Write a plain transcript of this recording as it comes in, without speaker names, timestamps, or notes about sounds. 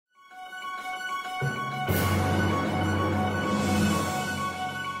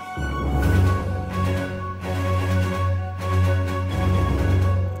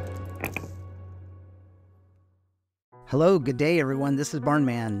Hello, good day everyone, this is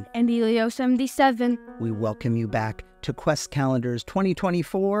Barnman. And Eillo77. We welcome you back to Quest Calendars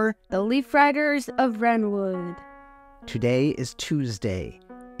 2024. The Leaf Riders of Wrenwood. Today is Tuesday,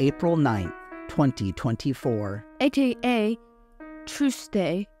 April 9th, 2024. AKA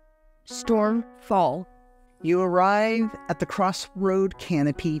Tuesday, Storm Fall. You arrive at the Crossroad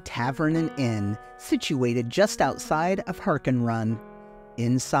Canopy Tavern and Inn, situated just outside of Harkenrun.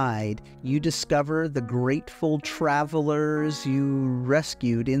 Inside, you discover the grateful travelers you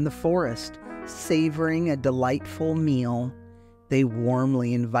rescued in the forest, savoring a delightful meal. They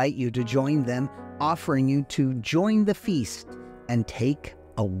warmly invite you to join them, offering you to join the feast and take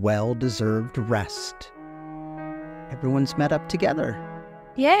a well-deserved rest. Everyone's met up together.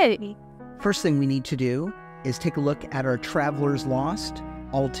 Yay! First thing we need to do is take a look at our travelers lost.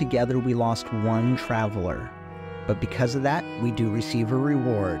 Altogether, we lost one traveler. But because of that, we do receive a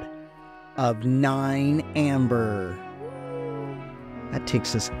reward of 9 amber. That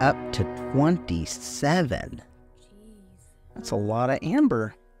takes us up to 27. That's a lot of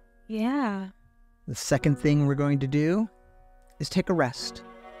amber. Yeah. The second thing we're going to do is take a rest.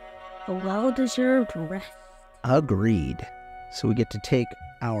 A well-deserved rest. Agreed. So we get to take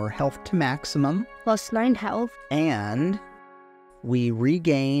our health to maximum. Plus 9 health. And we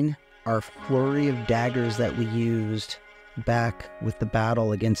regain our flurry of daggers that we used back with the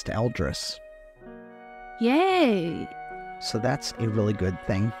battle against Eldris. Yay! So that's a really good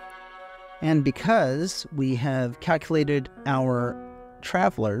thing. And because we have calculated our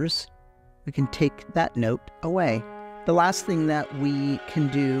travelers, we can take that note away. The last thing that we can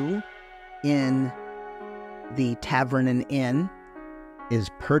do in the Tavern and Inn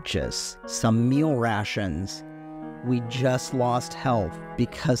is purchase some meal rations. We just lost health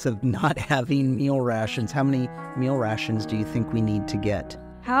because of not having meal rations. How many meal rations do you think we need to get?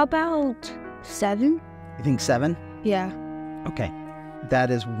 How about 7? You think 7? Yeah. Okay.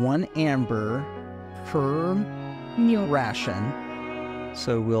 That is 1 amber per Meal ration.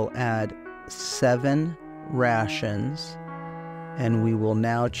 So we'll add 7 rations. And we will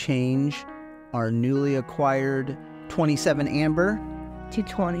now change our newly acquired 27 amber to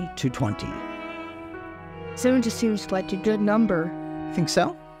 20. to 20. 7 just seems like a good number. Think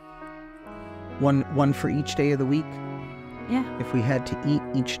so? One for each day of the week? Yeah. If we had to eat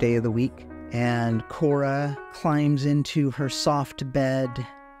each day of the week. And Cora climbs into her soft bed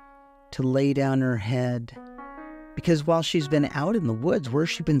to lay down her head. Because while she's been out in the woods, where's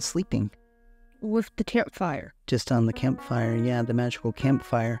she been sleeping? With the campfire. Just on the campfire, yeah, the magical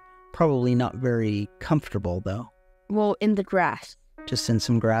campfire. Probably not very comfortable, though. Well, in the grass. Just in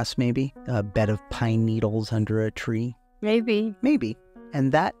some grass, maybe? A bed of pine needles under a tree? Maybe. Maybe.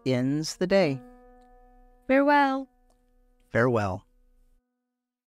 And that ends the day. Farewell. Farewell.